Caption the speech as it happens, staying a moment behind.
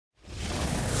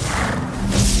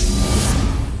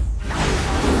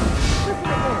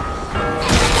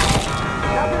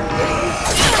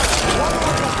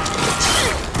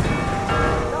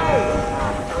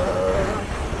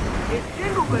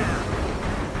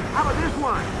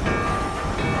one?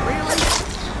 Really?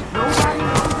 Nobody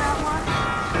knows that one?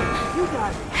 You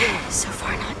guys are kidding. So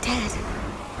far not dead.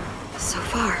 So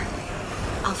far.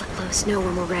 I'll let Lois know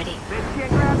when we're ready. Let's get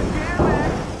grab a chair, man.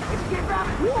 Let's get grab a...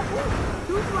 Woo, woo.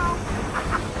 Too slow.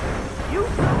 You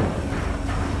slow.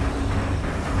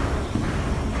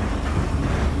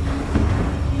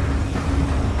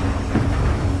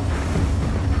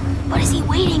 What is he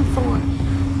waiting for?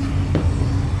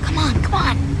 Come on, come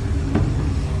on.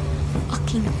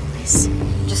 Fucking Lois.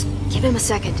 Just give him a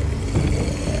second.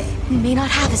 We may not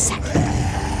have a second.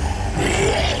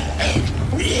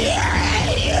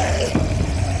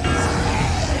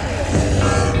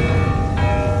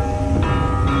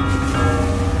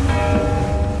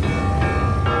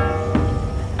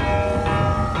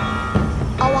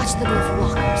 I'll watch the door for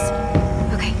walkers.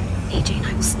 Okay, AJ and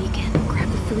I will sneak in, grab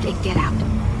the food, and get out.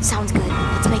 Sounds good.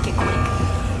 Let's make it quick.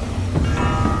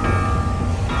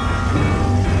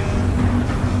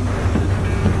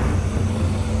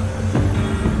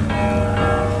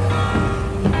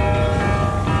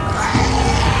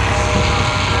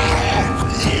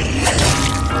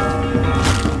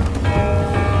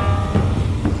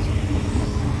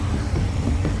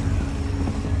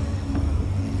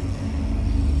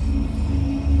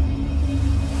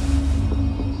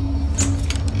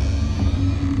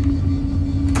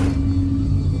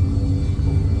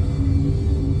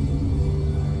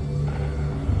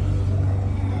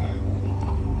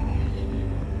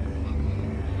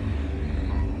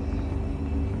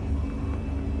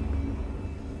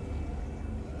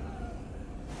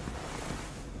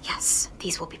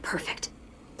 These will be perfect.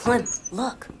 Clem,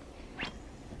 look.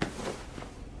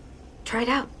 Try it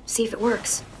out. See if it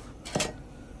works.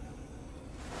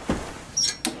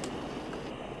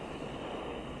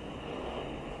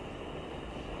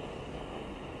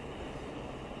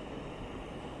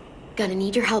 Gonna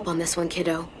need your help on this one,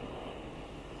 kiddo.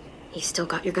 You still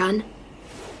got your gun?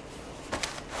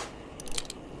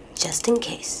 Just in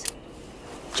case.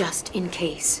 Just in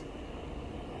case.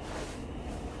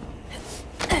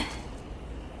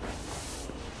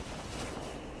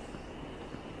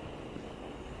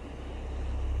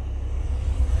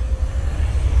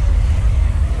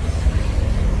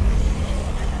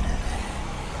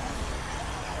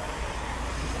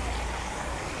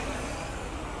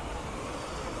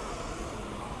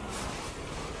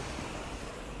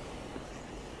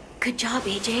 Good job,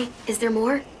 AJ. Is there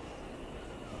more?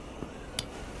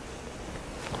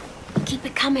 Keep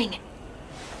it coming.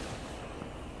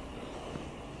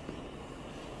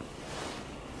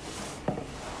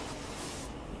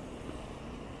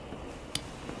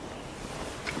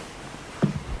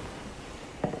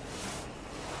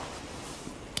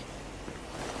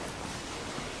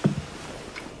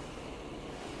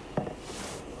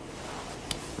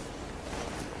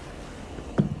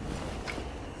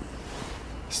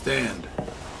 Stand.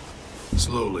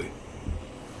 Slowly.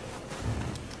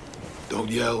 Don't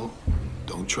yell.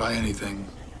 Don't try anything.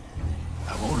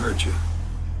 I won't hurt you.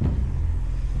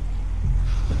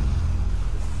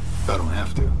 I don't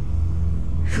have to.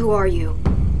 Who are you?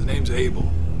 The name's Abel,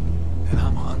 and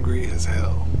I'm hungry as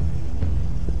hell.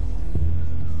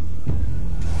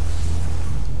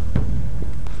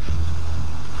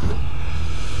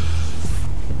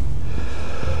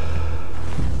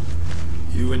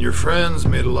 You and your friends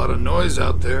made a lot of noise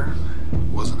out there. It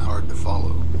wasn't hard to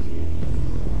follow.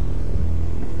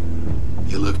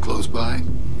 You live close by?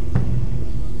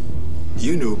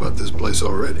 You knew about this place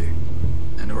already,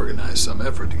 and organized some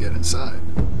effort to get inside.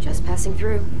 Just passing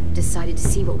through. Decided to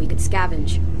see what we could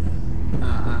scavenge.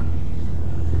 Uh-huh.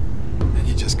 And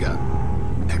you just got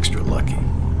extra lucky.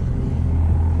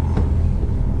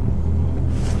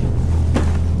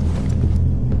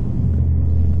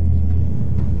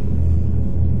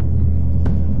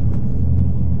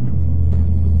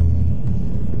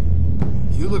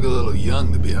 You look a little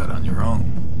young to be out on your own.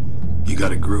 You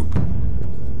got a group?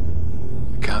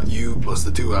 Count you plus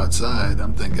the two outside,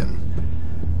 I'm thinking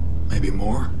maybe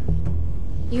more?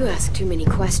 You ask too many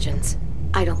questions.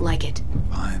 I don't like it.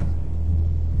 Fine.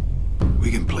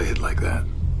 We can play it like that.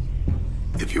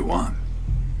 If you want.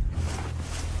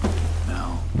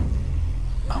 Now,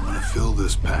 I'm gonna fill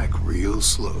this pack real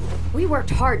slow. We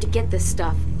worked hard to get this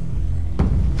stuff.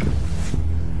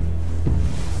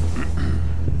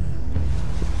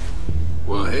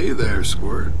 Well, hey there,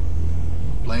 Squirt.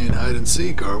 Playing hide and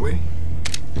seek, are we?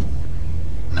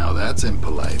 Now that's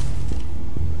impolite.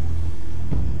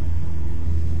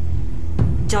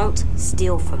 Don't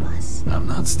steal from us. I'm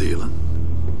not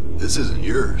stealing. This isn't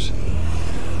yours.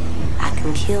 I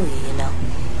can kill you, you know.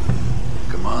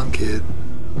 Come on, kid.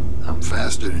 I'm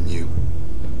faster than you.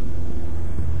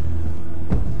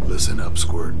 Listen. Listen up,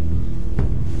 Squirt.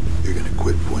 You're gonna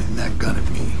quit pointing that gun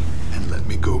at me and let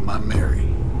me go my Mary.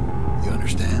 You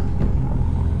understand?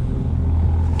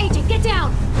 AJ, get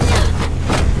down!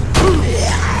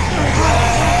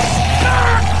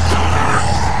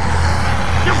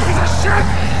 You piece of shit!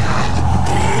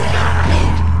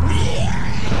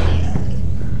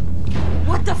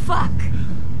 What the fuck?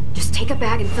 Just take a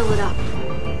bag and fill it up.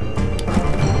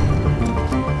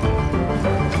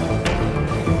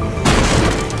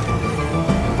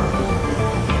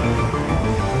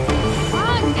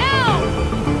 On now!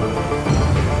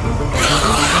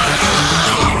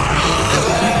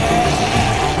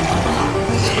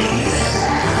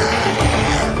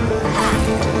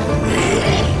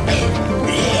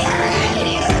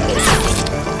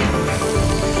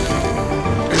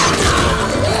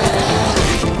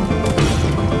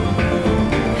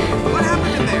 What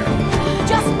happened in there?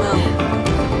 Just move!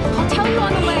 I'll tell you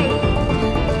on the way.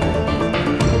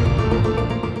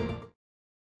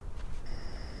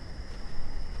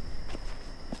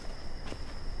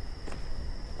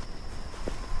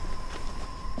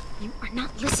 You are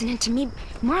not listening to me.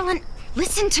 Marlon,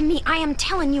 listen to me. I am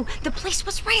telling you, the place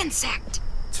was ransacked.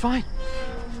 It's fine.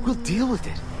 We'll deal with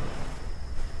it.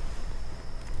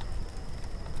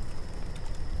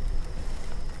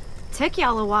 Took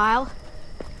y'all a while.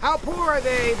 How poor are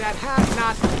they that have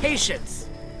not patience?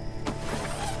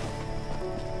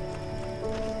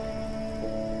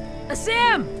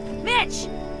 Sam! Mitch!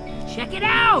 Check it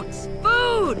out!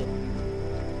 Food!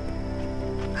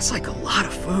 That's like a lot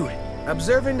of food.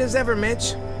 Observant as ever,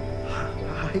 Mitch.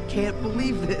 I can't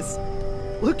believe this.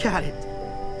 Look at it.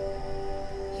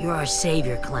 You're our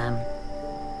savior, Clem.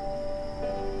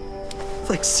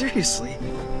 Like, seriously,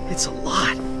 it's a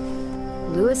lot.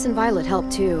 Lewis and Violet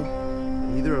helped too.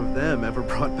 Neither of them ever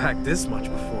brought back this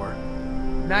much before.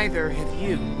 Neither have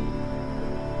you.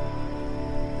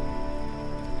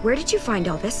 Where did you find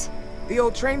all this? The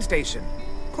old train station.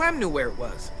 Clem knew where it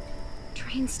was.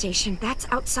 Train station, that's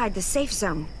outside the safe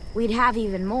zone. We'd have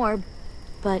even more,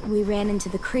 but we ran into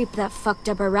the creep that fucked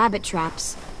up our rabbit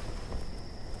traps.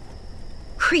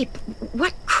 Creep?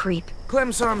 What creep?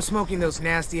 Clem saw him smoking those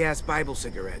nasty-ass Bible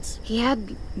cigarettes. He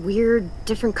had weird,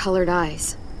 different colored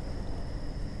eyes.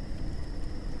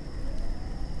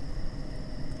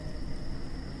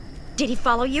 Did he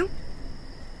follow you?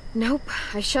 Nope.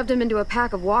 I shoved him into a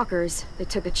pack of walkers. They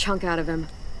took a chunk out of him.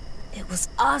 It was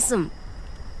awesome.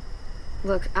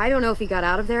 Look, I don't know if he got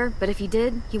out of there, but if he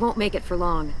did, he won't make it for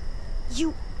long.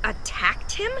 You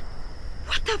attacked him?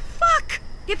 What the fuck?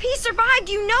 If he survived,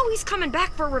 you know he's coming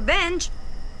back for revenge.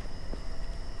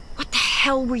 What the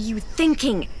hell were you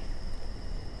thinking?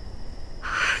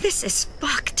 This is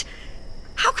fucked.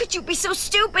 How could you be so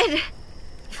stupid?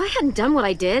 If I hadn't done what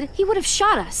I did, he would have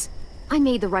shot us. I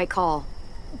made the right call.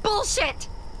 Bullshit!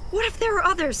 What if there are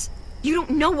others? You don't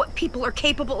know what people are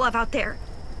capable of out there.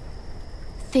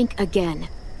 Think again.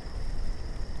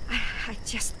 I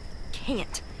just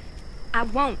can't. I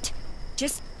won't.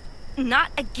 Just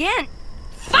not again.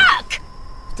 Fuck!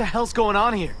 What the hell's going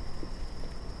on here?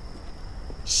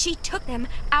 She took them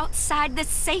outside the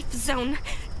safe zone.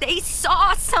 They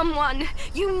saw someone.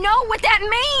 You know what that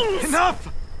means!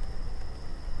 Enough!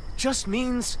 Just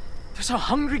means there's a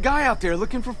hungry guy out there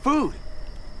looking for food.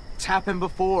 It's happened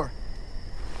before.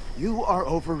 You are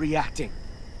overreacting.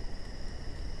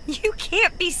 You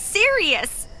can't be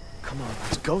serious! Come on,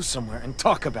 let's go somewhere and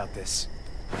talk about this.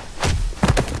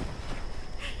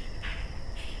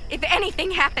 If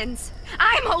anything happens,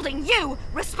 I'm holding you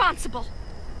responsible.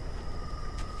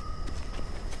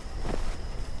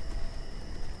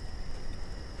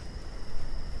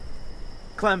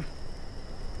 Clem,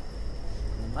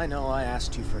 I know I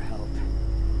asked you for help.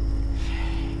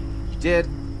 You did.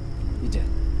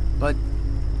 But...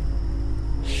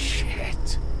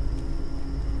 shit.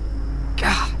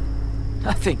 God,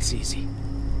 nothing's easy.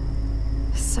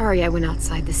 Sorry I went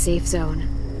outside the safe zone.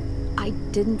 I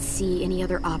didn't see any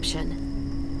other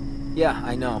option. Yeah,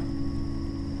 I know.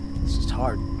 It's just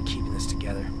hard keeping this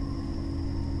together.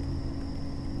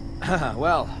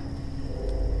 Well,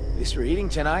 at least we're eating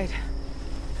tonight.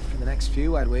 For the next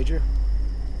few, I'd wager.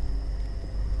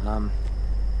 I'll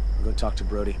go talk to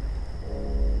Brody.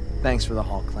 Thanks for the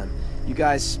haul, Clem. You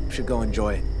guys should go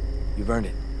enjoy it. You've earned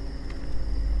it.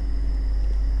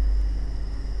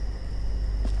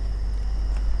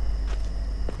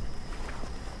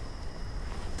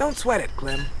 Don't sweat it,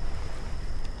 Clem.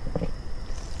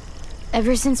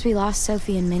 Ever since we lost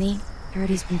Sophie and Minnie,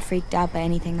 Brody's been freaked out by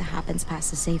anything that happens past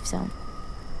the safe zone.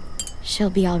 She'll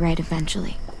be all right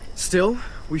eventually. Still,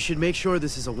 we should make sure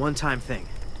this is a one-time thing.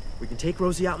 We can take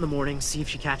Rosie out in the morning, see if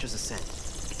she catches a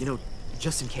scent. You know,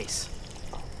 just in case.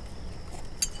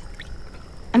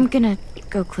 gonna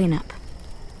go clean up.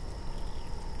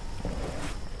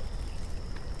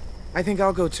 I think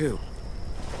I'll go too.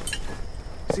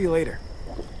 See you later.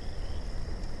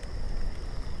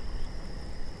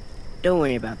 Don't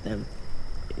worry about them.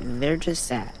 They're just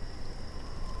sad.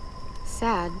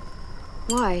 Sad?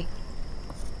 Why?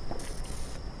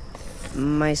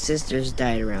 My sisters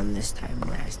died around this time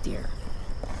last year.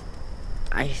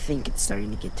 I think it's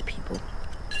starting to get to people.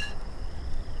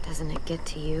 Doesn't it get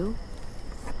to you?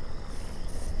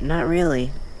 Not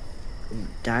really.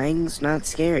 Dying's not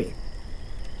scary.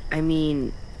 I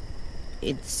mean,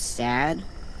 it's sad,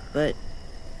 but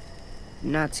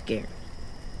not scary.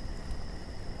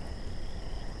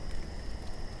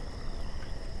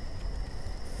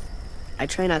 I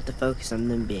try not to focus on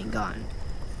them being gone.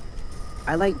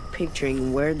 I like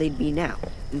picturing where they'd be now,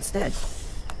 instead.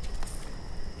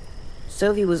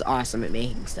 Sophie was awesome at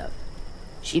making stuff.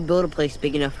 She'd build a place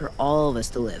big enough for all of us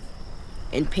to live.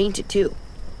 And paint it too.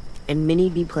 And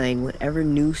Minnie'd be playing whatever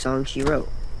new song she wrote.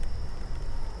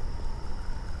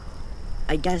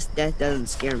 I guess death doesn't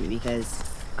scare me because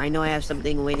I know I have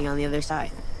something waiting on the other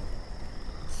side.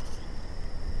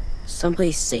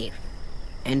 Someplace safe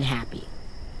and happy.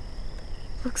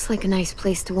 Looks like a nice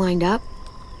place to wind up.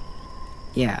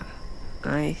 Yeah,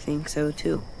 I think so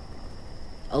too.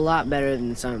 A lot better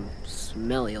than some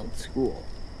smelly old school.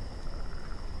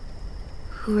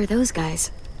 Who are those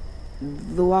guys?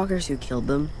 The walkers who killed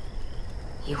them.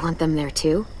 You want them there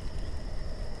too?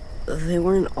 They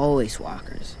weren't always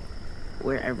walkers.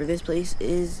 Wherever this place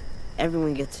is,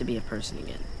 everyone gets to be a person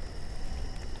again.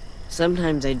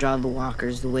 Sometimes I draw the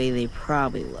walkers the way they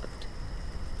probably looked.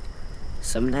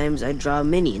 Sometimes I draw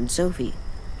Minnie and Sophie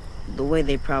the way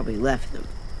they probably left them.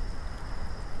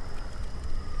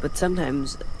 But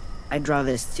sometimes I draw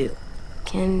this too.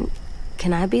 Can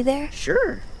I be there?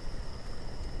 Sure.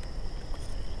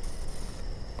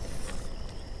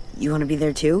 You want to be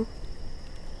there too?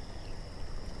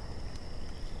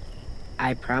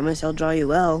 I promise I'll draw you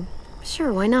well.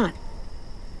 Sure, why not?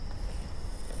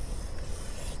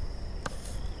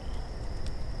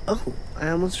 Oh, I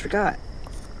almost forgot.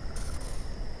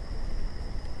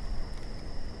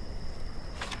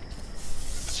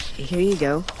 Here you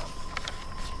go.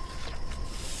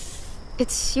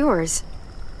 It's yours.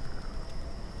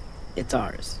 It's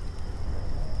ours.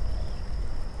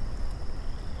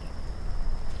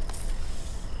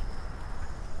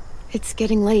 It's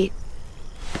getting late.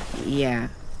 Yeah,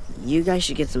 you guys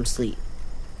should get some sleep.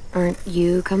 Aren't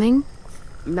you coming?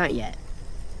 Not yet.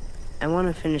 I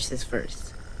want to finish this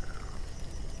first.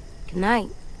 Good night.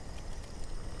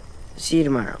 See you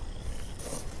tomorrow.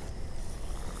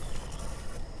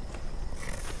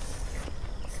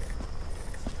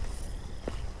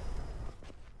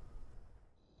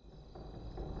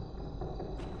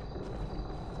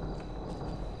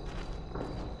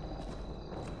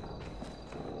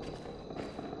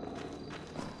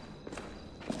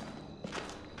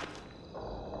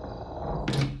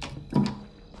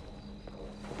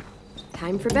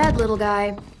 Time for bed, little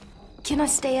guy. Can I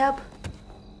stay up?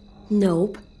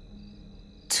 Nope.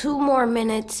 2 more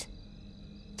minutes.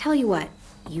 Tell you what,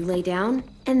 you lay down,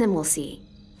 and then we'll see.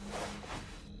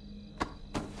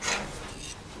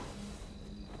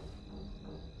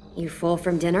 You full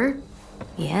from dinner?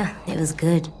 Yeah, it was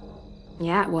good.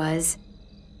 Yeah, it was.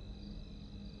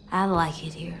 I like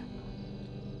it here.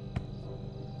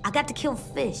 I got to kill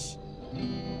fish.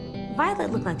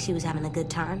 Violet looked like she was having a good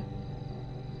time.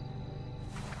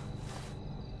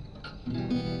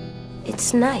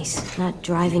 It's nice, not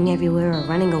driving everywhere or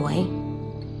running away.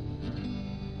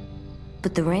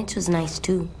 But the ranch was nice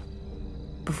too,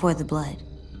 before the blood.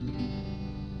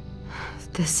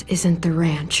 This isn't the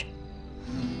ranch.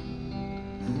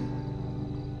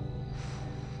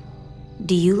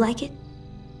 Do you like it?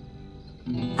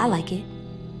 I like it,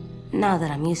 now that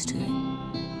I'm used to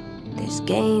it. There's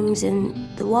games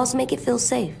and the walls make it feel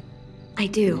safe. I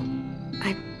do.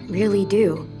 I really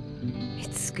do.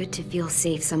 It's good to feel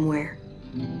safe somewhere.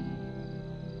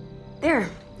 There,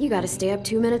 you gotta stay up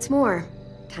 2 minutes more.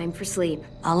 Time for sleep.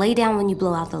 I'll lay down when you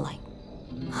blow out the light.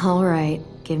 All right,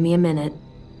 give me a minute.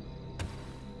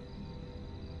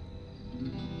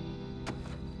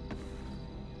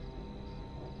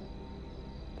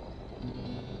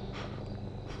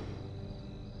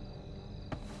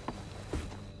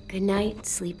 Good night,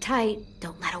 sleep tight.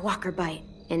 Don't let a walker bite.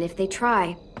 And if they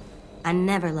try, I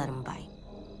never let them bite.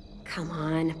 come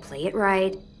on, play it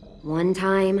right. One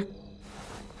time.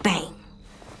 Bang!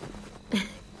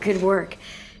 Good work.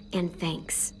 And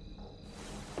thanks.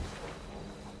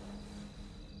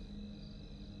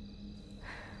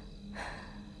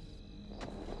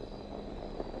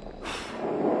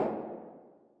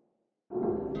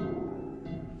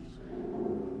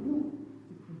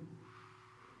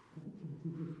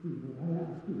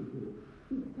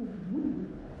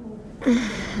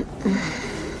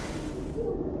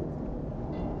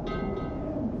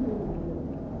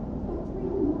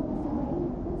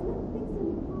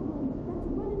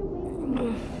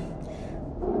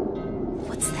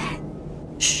 What's that?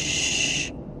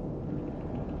 Shh.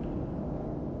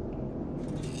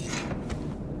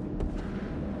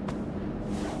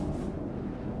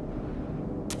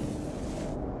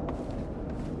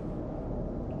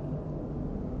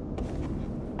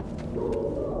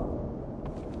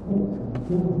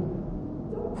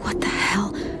 What the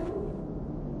hell?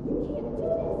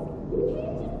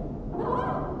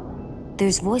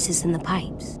 There's voices in the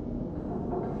pipes.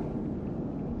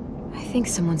 I think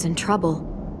someone's in trouble.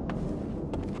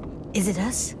 Is it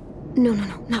us? No,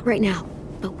 not right now.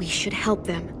 But we should help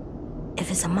them.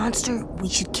 If it's a monster, we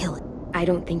should kill it. I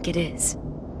don't think it is.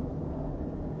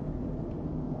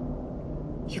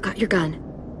 You got your gun?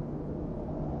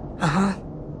 Uh-huh.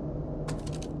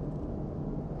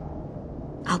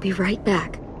 I'll be right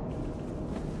back.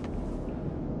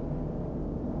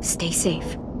 Stay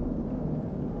safe.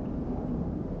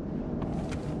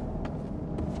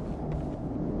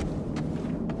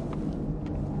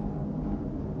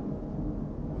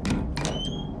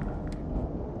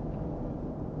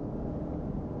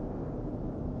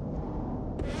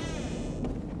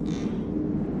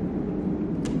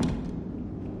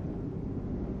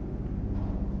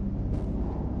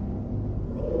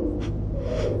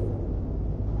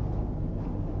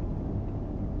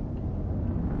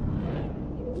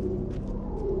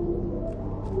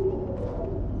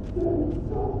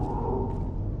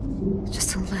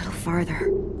 Just a little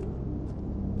farther.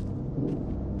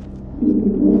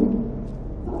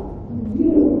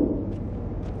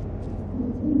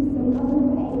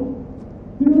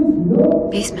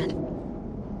 Basement.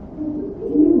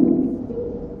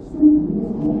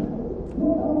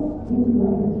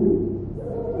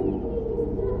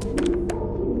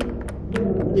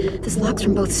 This lock's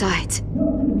from both sides.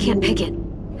 Can't pick it.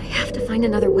 I have to find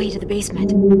another way to the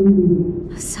basement.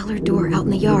 A cellar door out in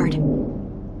the yard.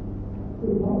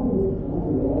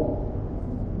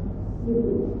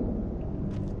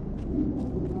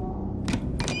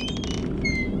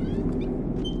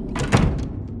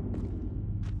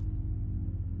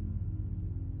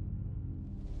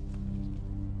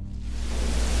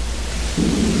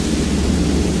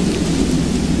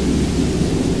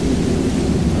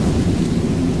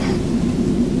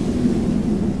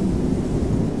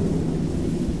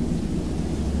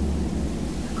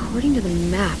 According to the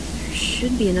map, there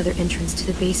should be another entrance to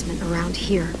the basement around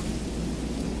here.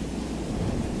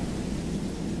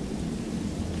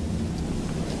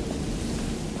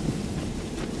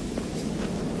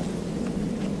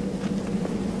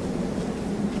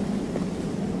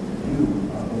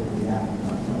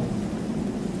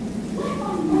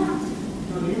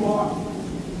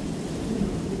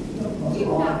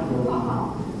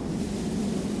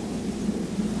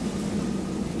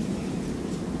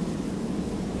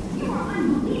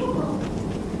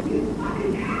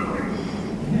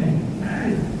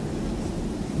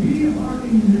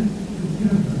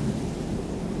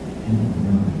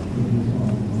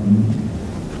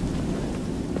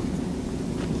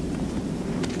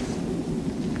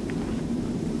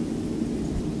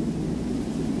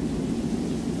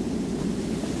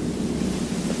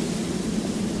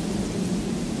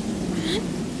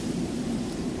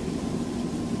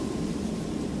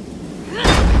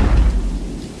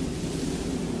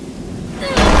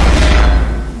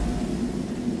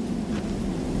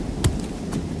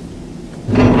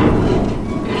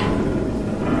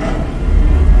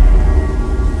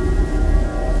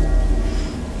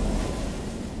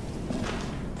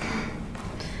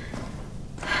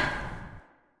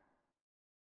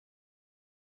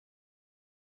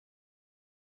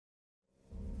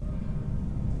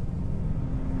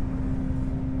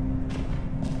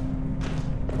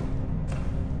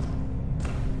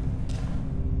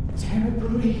 Damn it,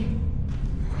 Brody.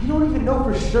 You don't even know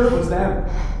for sure it was them.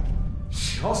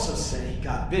 She also said he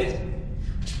got bit,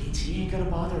 which means he ain't gonna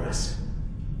bother us.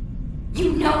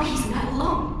 You know he's not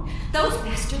alone. Those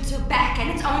bastards are back, and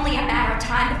it's only a matter of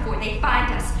time before they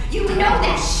find us. You know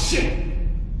that. Shit!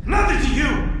 Nothing to you!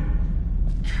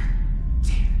 God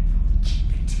damn it, keep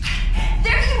it.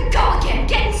 There you go again,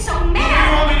 getting so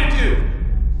mad. What do you want me to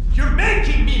do? You're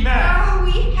making me mad! Oh,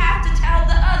 we have to tell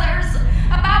the others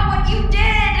about what you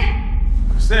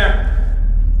did. Who's there?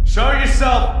 Show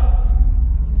yourself!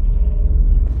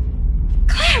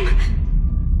 Clem!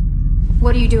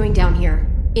 What are you doing down here?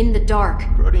 In the dark?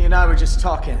 Brody and I were just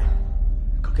talking.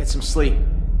 Go get some sleep.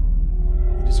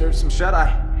 You deserve some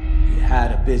shut-eye. You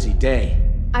had a busy day.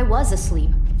 I was asleep.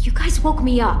 You guys woke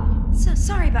me up. So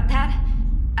sorry about that.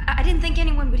 I didn't think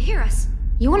anyone would hear us.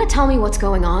 You want to tell me what's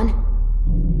going on?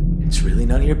 It's really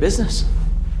none of your business.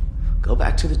 Go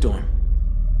back to the dorm.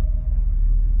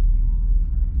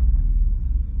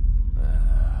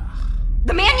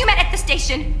 The man you met at the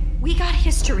station! We got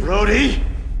history. Brody!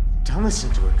 Don't listen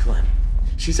to her, Clem.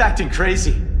 She's acting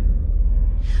crazy.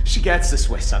 She gets this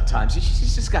way sometimes.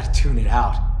 She's just gotta tune it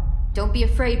out. Don't be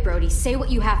afraid, Brody. Say what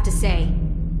you have to say.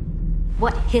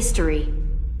 What history?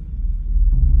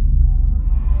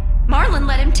 Marlon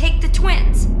let him take the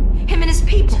twins. Him and his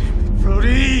people.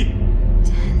 Brody!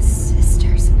 10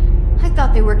 sisters. I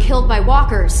thought they were killed by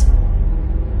walkers.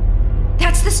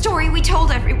 That's the story we told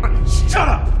everyone. Shut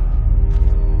up!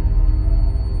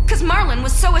 Because Marlon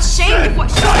was so ashamed of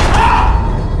what— Shut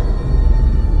up!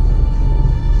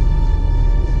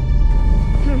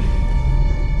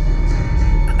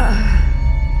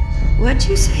 What'd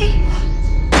you say?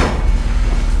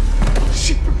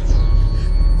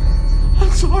 I'm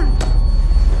sorry.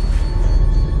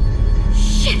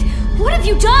 Shit! What have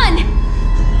you done?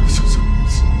 I'm so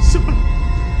sorry.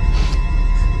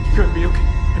 You're gonna be okay.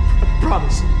 I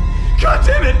promise. God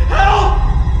damn it! Help!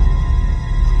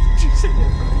 Why did you say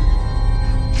that, Brody?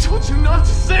 I told you not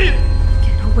to say it!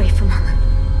 Get away from her.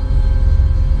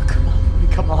 Come on,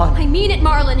 Brody, come on. I mean it,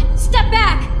 Marlon! Step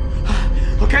back!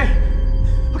 Okay.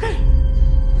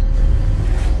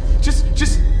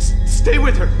 Just stay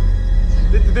with her.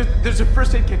 There's a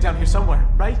first aid kit down here somewhere,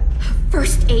 right?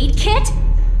 First aid kit?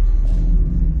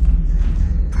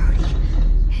 Brody,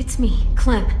 it's me,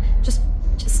 Clem. Just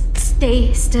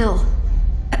stay still.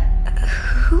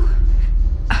 Who?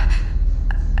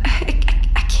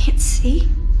 I can't see.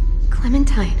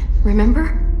 Clementine,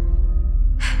 remember?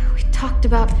 We talked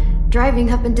about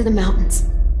driving up into the mountains,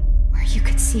 where you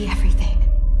could see everything.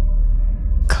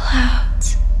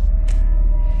 Clouds.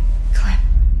 Clem,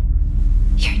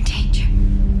 you're in danger.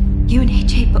 You and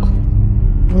AJ both.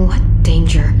 What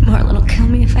danger? Marlon will kill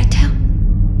me if I tell.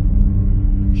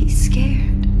 He's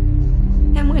scared.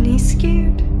 And when he's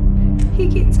scared, he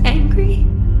gets angry.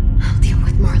 I'll deal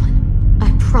with Marlon.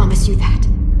 I promise you that.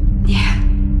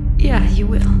 Yeah, you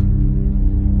will.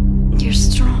 You're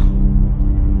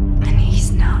strong. And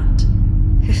he's not.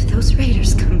 If those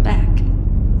raiders come back,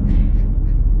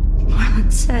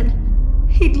 Marlon said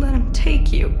he'd let him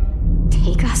take you.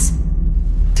 Take us?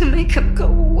 To make him go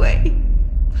away.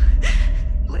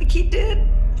 Like he did.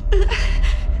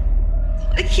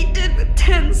 Like he did with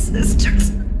 10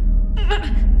 sisters.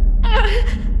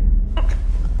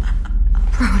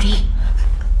 Brody.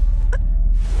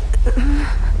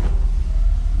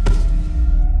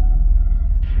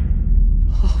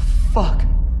 Oh, fuck.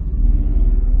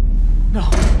 No.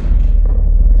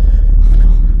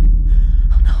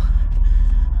 Oh, no.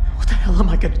 What the hell am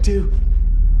I gonna do?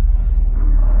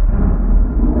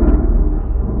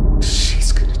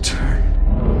 She's gonna turn.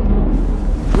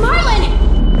 Marlon!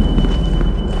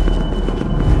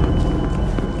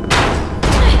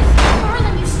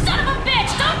 Marlon, you son of a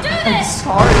bitch! Don't do I'm this!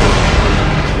 sorry.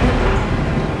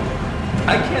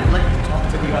 I can't let you talk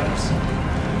to the others.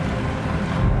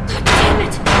 God damn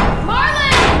it!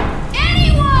 Marlon!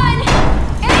 Anyone!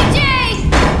 AJ!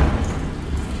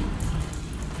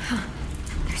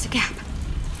 There's a gap.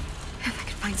 If I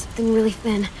could find something really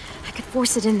thin, I could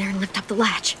force it in there and lift up the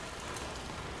latch.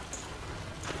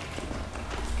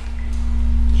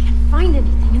 Can't find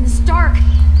anything in this dark.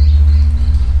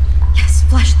 Yes,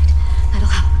 flashlight. That'll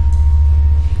help.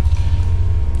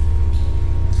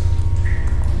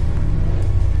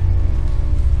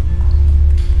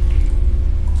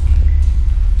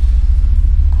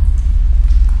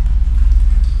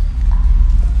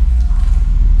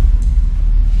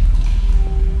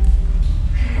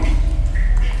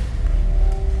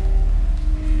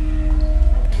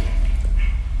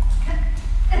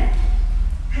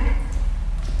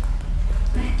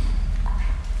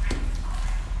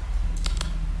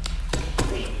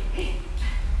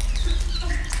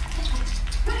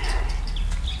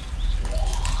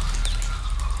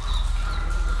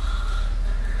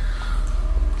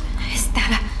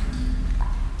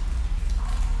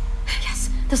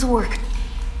 This'll work.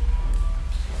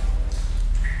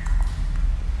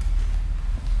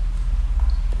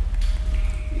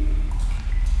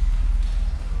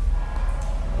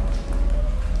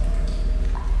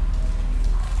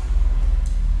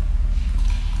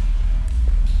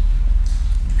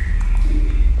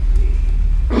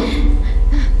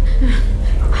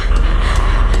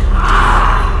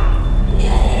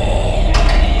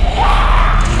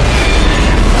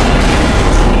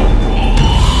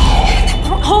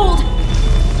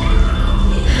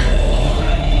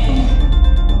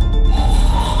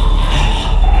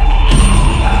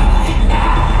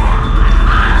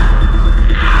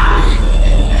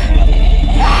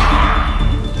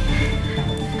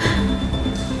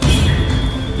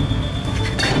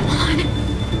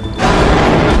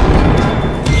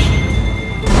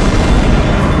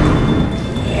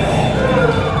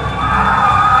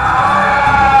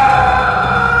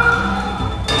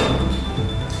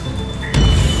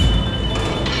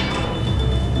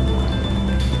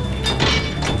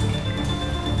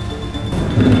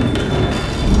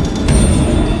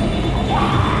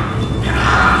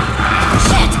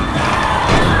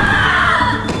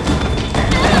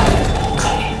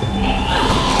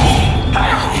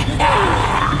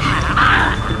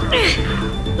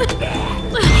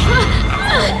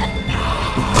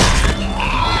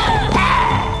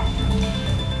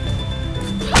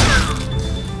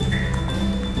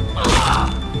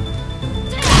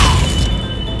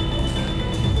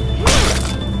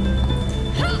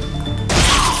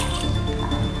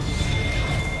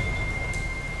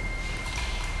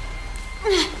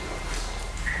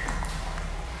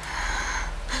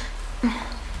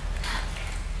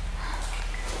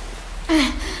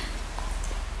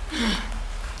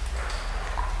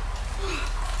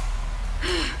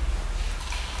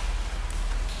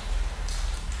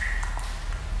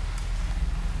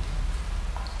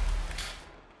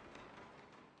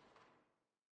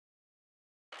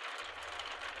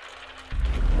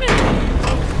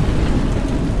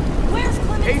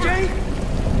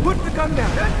 gun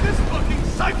down. Get this fucking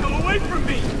psycho away from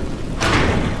me!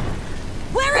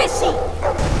 Where is she?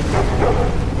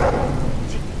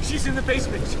 She's in the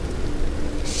basement.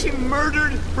 She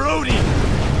murdered Brody.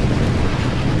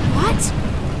 What?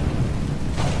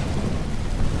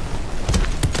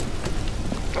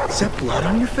 Is that blood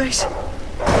on your face?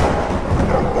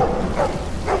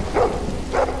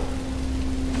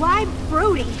 Why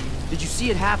Brody? Did you see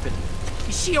it happen?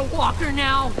 Is she a walker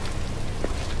now?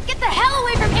 Get the hell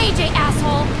away from AJ,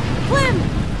 asshole! Clem!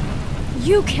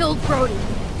 You killed Brody.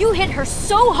 You hit her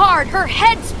so hard, her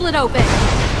head split open.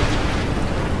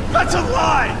 That's a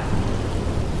lie!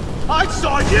 I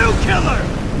saw you kill her!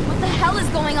 What the hell is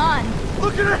going on?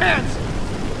 Look at her hands!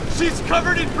 She's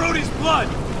covered in Brody's blood!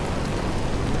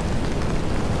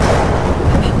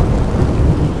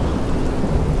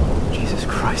 Jesus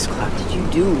Christ, Clem. What did you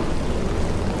do?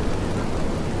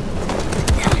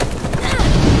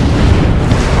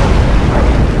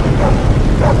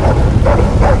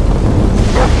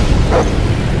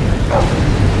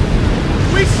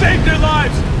 We saved their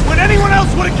lives when anyone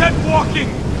else would have kept walking!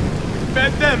 We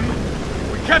fed them,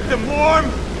 we kept them warm,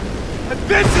 and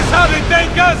this is how they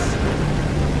thank us!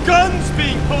 Guns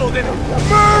being pulled and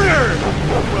murder!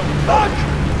 Well, fuck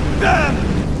them!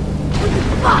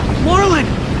 Fuck! Marlon!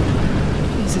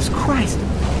 Jesus Christ.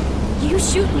 You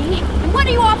shoot me, and what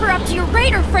do you offer up to your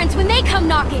raider friends when they come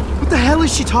knocking? What the hell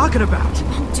is she talking about?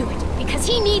 Won't do it, because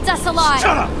he needs us alive.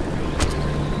 Shut up!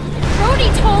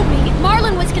 Brody told me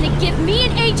Marlon was gonna give me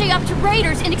and AJ up to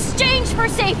raiders in exchange for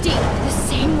safety. The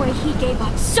same way he gave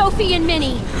up Sophie and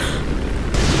Minnie.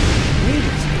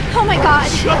 Oh my god!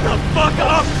 Shut the fuck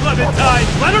up, Clementine!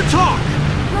 Let her talk!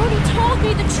 Brody told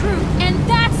me the truth, and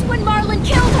that's when Marlon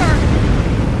killed her!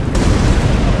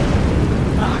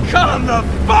 Come the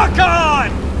fuck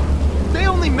on! They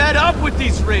only met up with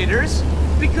these raiders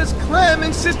because Clem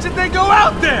insisted they go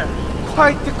out there!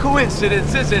 Quite the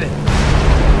coincidence, isn't it?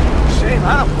 Shame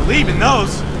I don't believe in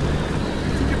those.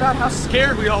 Think about how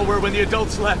scared we all were when the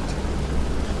adults left.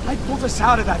 I pulled us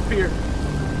out of that fear.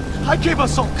 I gave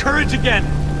us all courage again.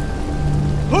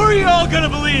 Who are you all gonna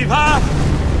believe, huh?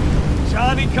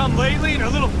 Johnny come lately and her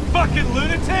little fucking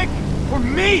lunatic? Or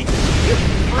me, your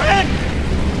friend?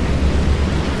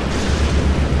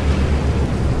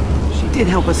 She did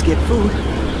help us get food.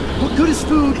 What good is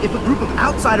food if a group of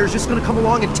outsiders just gonna come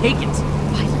along and take it?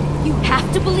 Violet, you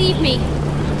have to believe me.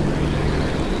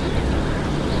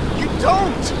 You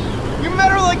don't! You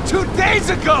met her like 2 days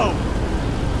ago!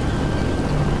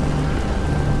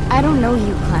 I don't know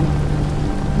you, Clem.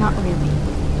 Not really.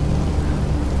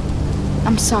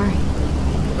 I'm sorry.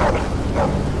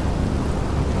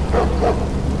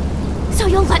 So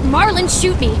you'll let Marlon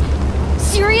shoot me?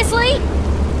 Seriously?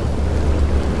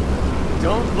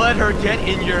 Don't let her get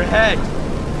in your head.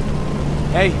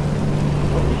 Hey,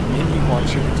 what Minnie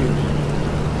wants you to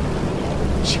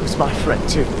do. She was my friend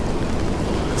too.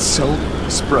 So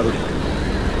was Brody.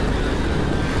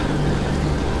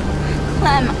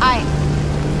 Clem,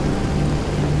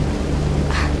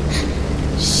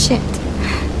 Shit.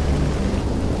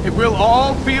 It will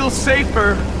all feel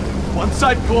safer once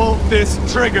I pull this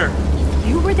trigger.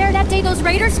 You were there that day those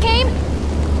raiders came?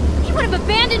 He would have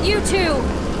abandoned you too.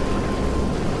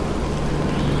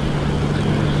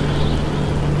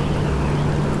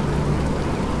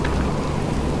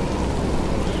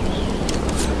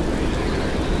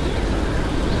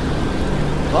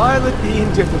 Violet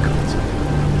being difficult.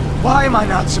 Why am I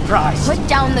not surprised? Put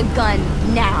down the gun,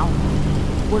 now.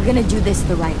 We're gonna do this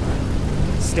the right way.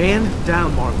 Stand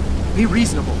down, Marlon. Be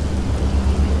reasonable.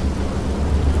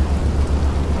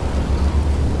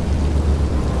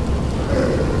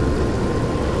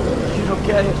 You don't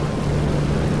get it.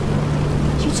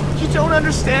 You don't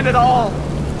understand at all.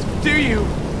 Do you?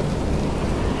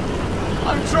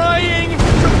 I'm trying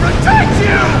to protect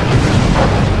you!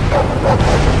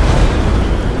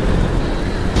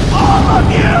 All of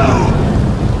you!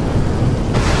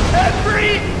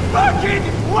 Every fucking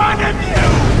one of you!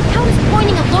 How does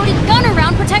pointing a loaded gun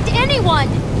around protect anyone?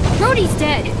 Brody's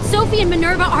dead. Sophie and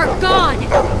Minerva are gone.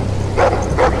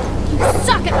 You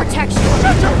suck at protection.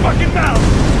 Shut your fucking mouth!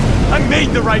 I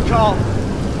made the right call.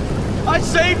 I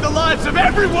saved the lives of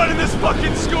everyone in this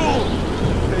fucking school.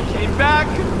 They came back.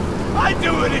 I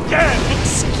do it again.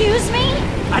 Excuse me?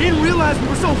 I didn't realize we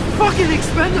were so fucking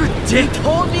expendable. They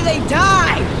told me they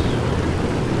died!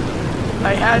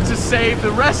 I had to save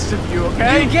the rest of you,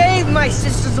 okay? You gave my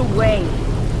sisters away.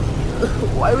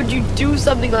 Why would you do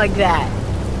something like that?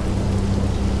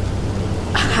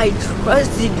 I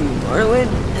trusted you, Marlon.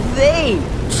 They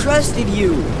trusted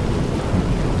you.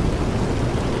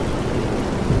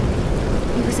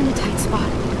 He was in a tight spot.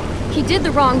 He did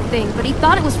the wrong thing, but he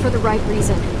thought it was for the right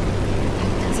reason.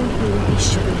 That doesn't mean he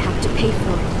shouldn't have to pay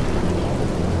for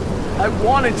it. I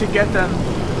wanted to get them.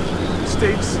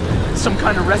 Stage some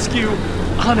kind of rescue.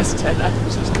 Honest, Ted, I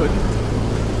just couldn't.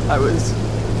 I was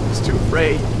too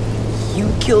afraid. You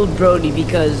killed Brody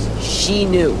because she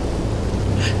knew.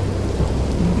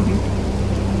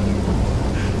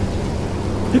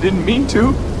 I didn't mean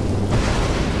to.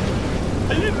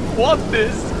 I didn't want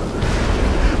this.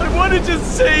 I wanted to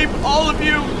save all of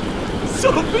you.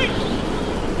 Sophie!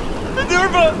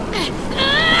 Minerva!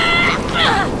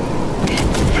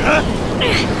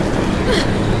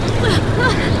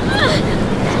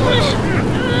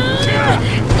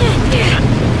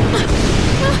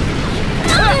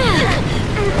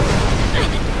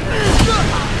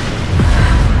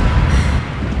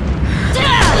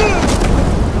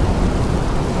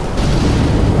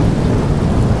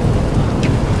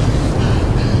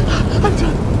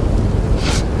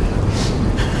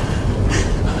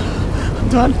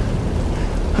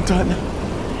 I'm done.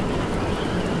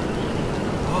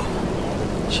 Oh,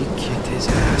 she kicked his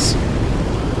ass.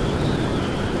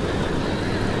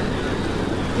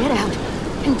 Get out,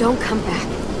 and don't come back.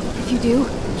 If you do,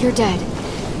 you're dead.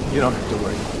 You don't have to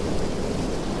worry.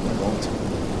 I won't.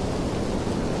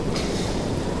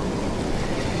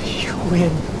 You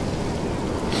win.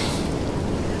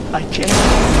 I can't.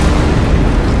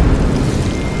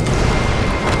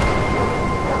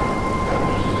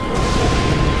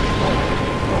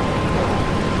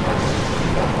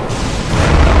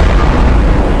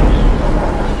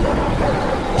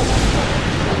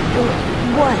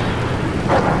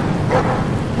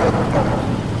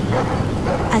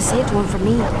 I saved one for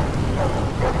me.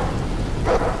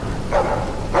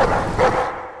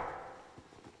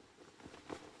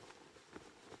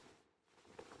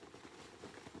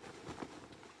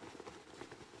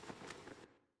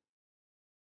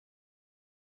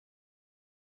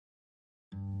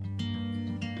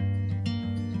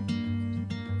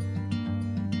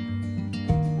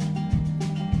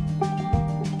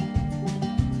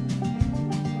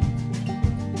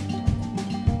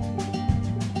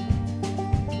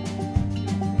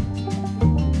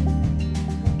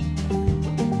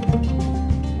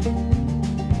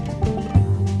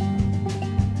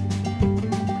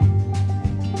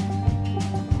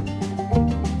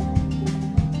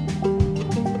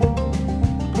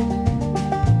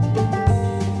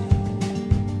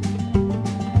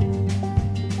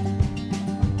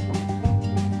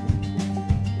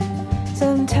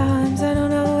 Sometimes I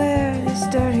don't know where this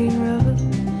dirty road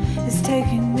is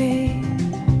taking me.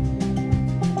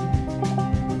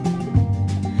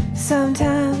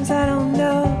 Sometimes I don't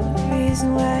know the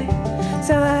reason why,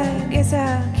 so I guess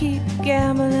I'll keep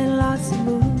gambling, lots of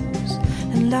moves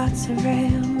and lots of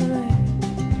rambling.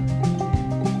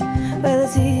 Well,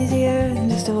 it's easier than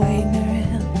just waiting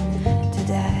around to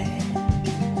die.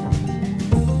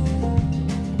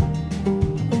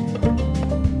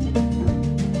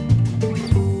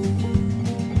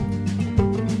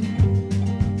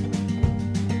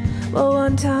 Well,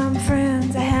 one time,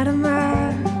 friends, I had a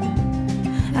mile.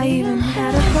 I even